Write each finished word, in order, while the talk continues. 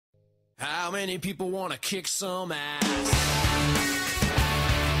How many people want to kick some ass?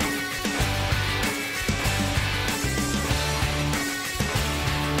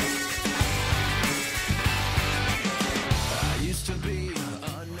 I used to be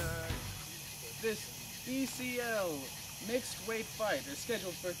a nerd. This BCL mixed weight fight is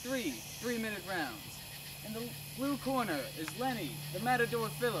scheduled for three 3-minute rounds. In the blue corner is Lini, the Matador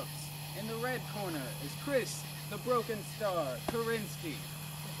Phillips. In the red corner is Kriss, the Broken Star Kerensky.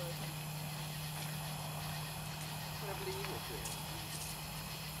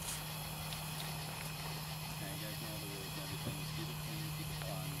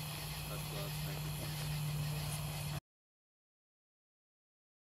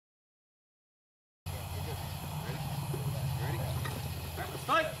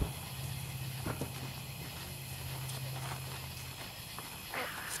 Fight!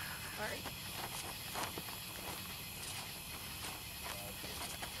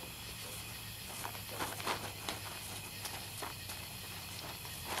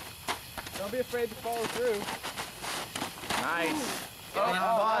 Don't be afraid to follow through. Nice.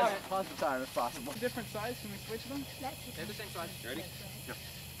 Pause the time if possible. Different sides, can we switch them? They're the same size. You ready? Go.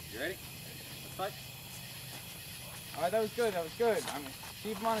 You ready? Let's fight. Alright, that was good, that was good. I mean,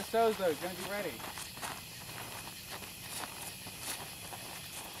 keep him on his toes though, he's gonna be ready.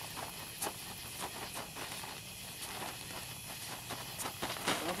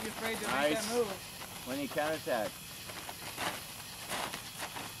 Don't be afraid to make that move. When you counterattack.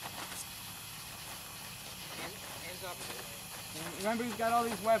 Hands up. And remember, he's got all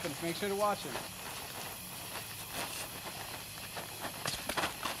these weapons, make sure to watch him.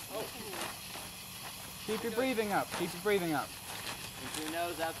 Oh. Keep your breathing up, keep your breathing up. In through your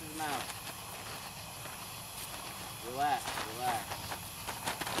nose, out through the mouth. Relax, relax.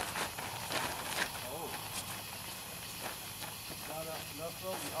 Oh. Enough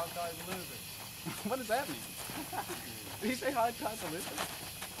rope, hard time to lose it. What does that mean? Did he say hard time to lose it?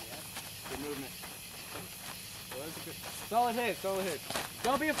 Yeah. Good movement. Well, that's a good. Solid hit, solid hit.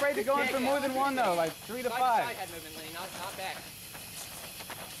 Don't be afraid to go in for more than one though, like 3 to 5. Side head movement, Lini, not back.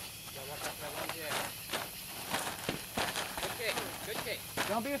 Go walk up that lunge, yeah. Good kick, good kick.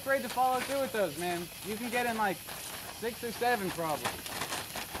 Don't be afraid to follow through with those, man. You can get in like 6 or 7 probably.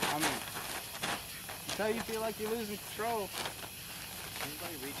 I mean, until you feel like you're losing control. Can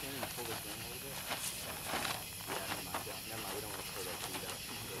anybody reach in and pull this ring a little bit? Yeah, never mind. We don't want to pull that feet out.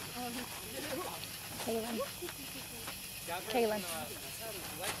 Kaylin.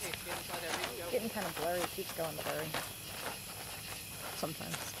 Getting kind of blurry. It keeps going blurry.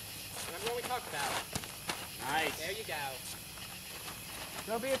 Sometimes. Remember what we talked about. Nice. There you go.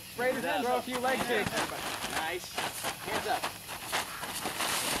 Don't be afraid to throw a few leg kicks. Nice. Hands up.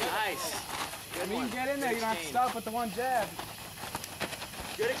 Nice. I mean, you can get in there. You don't have to stop with the one jab.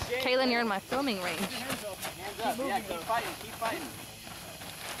 Good exchange. Kaylin, you're in my filming range. Hands up. Yeah, keep fighting. Keep fighting.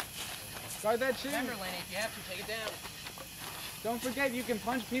 Guard that chin. Remember, Lini, if you have to, take it down. Don't forget, you can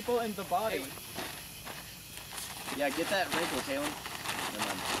punch people in the body. Yeah, get that wrinkle, Kaylin.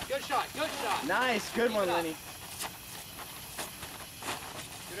 Good shot, good shot. Nice. Good one, Lini.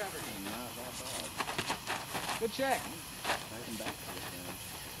 Good effort. Not that bad. Good check. Fighting back to this, man.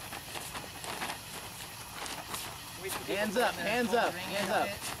 Wait, Hands up, hands up, hands up.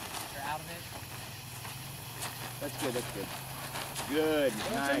 You're out of it. That's good, that's good. Good,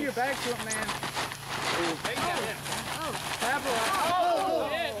 Don't nice. turn your back to it, man. There you go. Tap her out. Oh!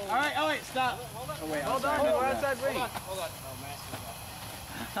 All right, stop. Oh, wait, Hold on, we're outside ring. Hold on.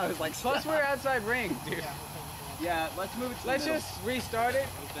 I was like, Plus, we're outside ring, dude. yeah, let's move it to Let's the middle. just restart it.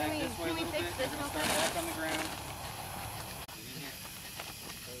 Can we fix this real quick? Back on the ground.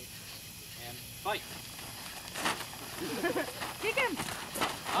 And fight. Kick him!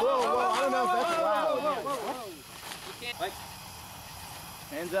 Whoa, I don't know if that's allowed. You can't. Fight.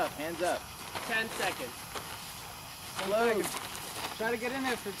 Hands up, hands up. 10 seconds. Close. Try to get in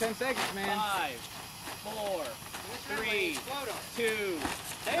there for 10 seconds, man. 5, 4, 3, 2.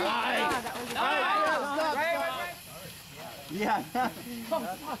 There you Nice. go. Right? Yeah.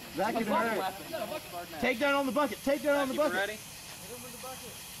 That can hurt. Take down on the bucket. Take down on the bucket. Ready?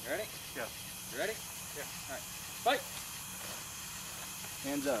 Ready? Go. You ready? Yeah. All right. Fight.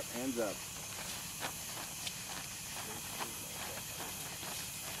 Hands up, hands up.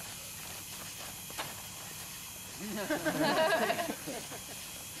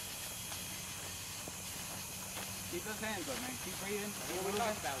 Keep those hands up, man. Keep breathing. What are we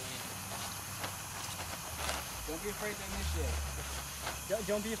talking about, Lini? Don't be afraid to initiate.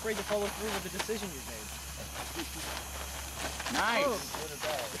 Don't be afraid to follow through with the decision you made. Nice. Oh.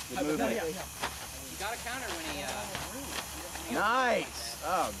 Good movement. You got to counter when he Nice.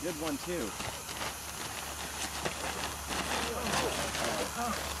 Oh, good one too.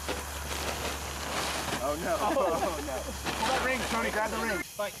 Oh no. Oh no. Pull that ring, Tony. Grab the ring.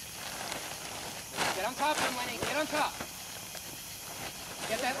 Fight. Get on top of him, Lenny. Get on top.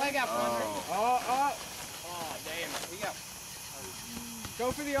 Get that leg out from under him. Oh, Damn. Here you go.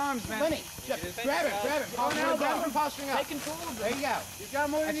 go for the arms, man. Lenny, grab him. Oh, now Grab him, posturing up. Take control of There it. you go. You've got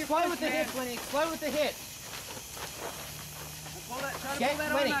more than you Explode with the hits, Lenny. Explode with the hit. Pull that, try to Get pull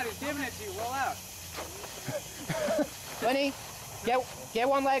that Lenny. arm out. He's giving it to you. Roll out. Lenny, get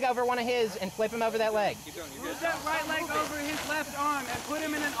one leg over one of his and flip him over that leg. Move that right leg over his left arm and put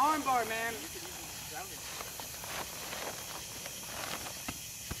him in an arm bar, man.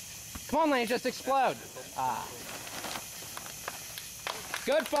 Come on, Lenny, just explode. Ah.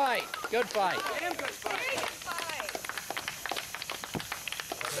 Good fight. Good fight. Damn good fight.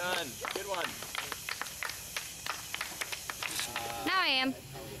 Well done. Good one. Now I am.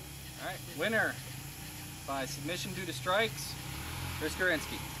 All right, winner by submission due to strikes, Kriss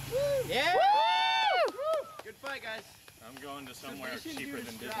Kerensky. Yeah. Good fight, guys. I'm going to somewhere cheaper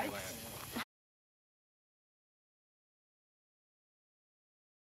than Disneyland.